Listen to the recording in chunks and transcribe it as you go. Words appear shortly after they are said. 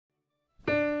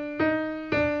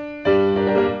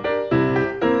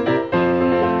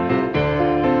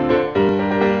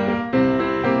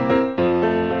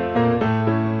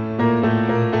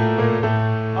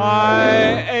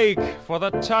for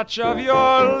the touch of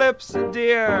your lips,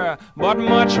 dear, but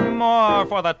much more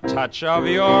for the touch of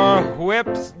your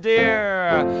whips,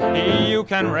 dear. You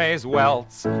can raise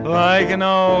welts like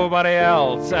nobody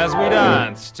else as we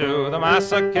dance to the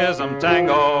Masochism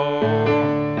Tango.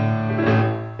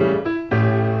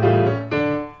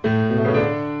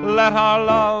 Let our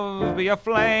love be a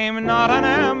flame, not an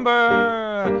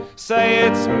ember. Say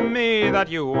it's me that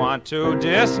you want to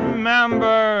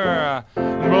dismember.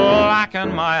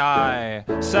 Blacken my eye,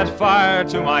 set fire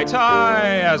to my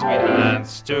tie as we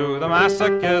dance to the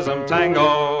Masochism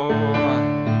Tango.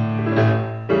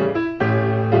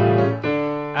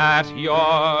 At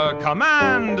your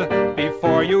command,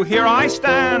 before you here I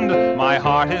stand. My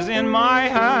heart is in my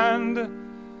hand.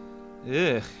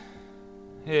 Ugh.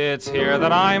 It's here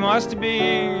that I must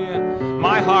be.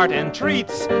 My heart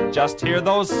entreats, just hear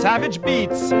those savage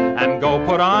beats, and go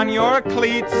put on your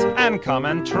cleats and come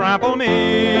and trample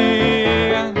me.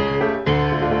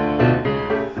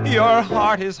 Your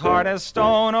heart is hard as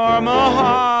stone or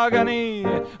mahogany.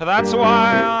 That's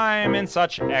why I'm in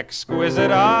such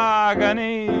exquisite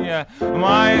agony.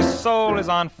 My soul is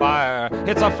on fire,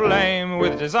 it's aflame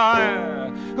with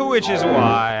desire, which is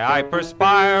why I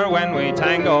perspire when we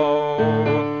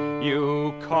tango.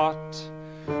 You caught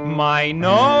my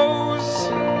nose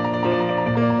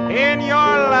in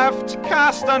your left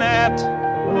castanet,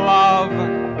 love.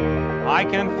 I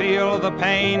can feel the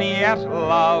pain yet,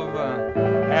 love,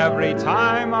 every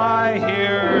time I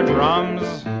hear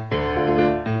drums.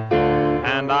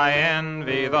 And I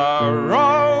envy the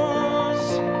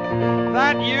rose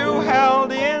that you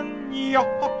held in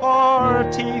your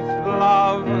teeth,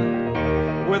 love,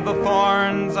 with the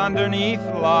thorns underneath,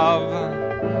 love,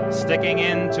 sticking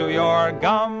into your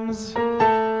gums.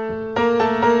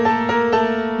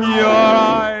 Your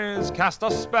eyes cast a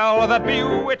spell that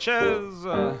bewitches.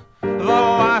 The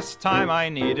last time I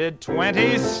needed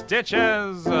 20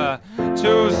 stitches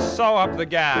to sew up the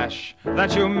gash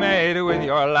that you made with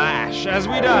your lash as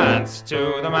we dance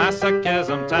to the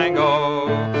Masochism Tango.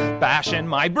 Bash in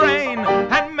my brain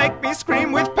and make me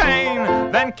scream with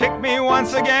pain, then kick me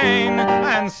once again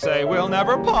and say we'll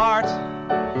never part.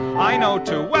 I know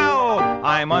too well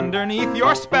I'm underneath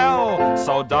your spell,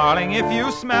 so darling, if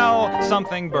you smell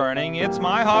something burning, it's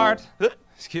my heart.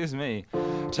 Excuse me.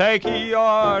 Take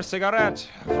your cigarette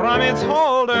from its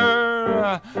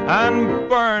holder and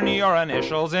burn your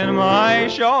initials in my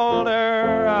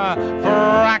shoulder.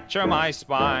 Fracture my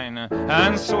spine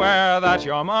and swear that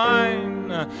you're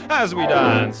mine as we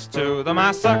dance to the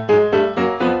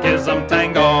Masochism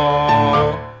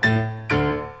Tango.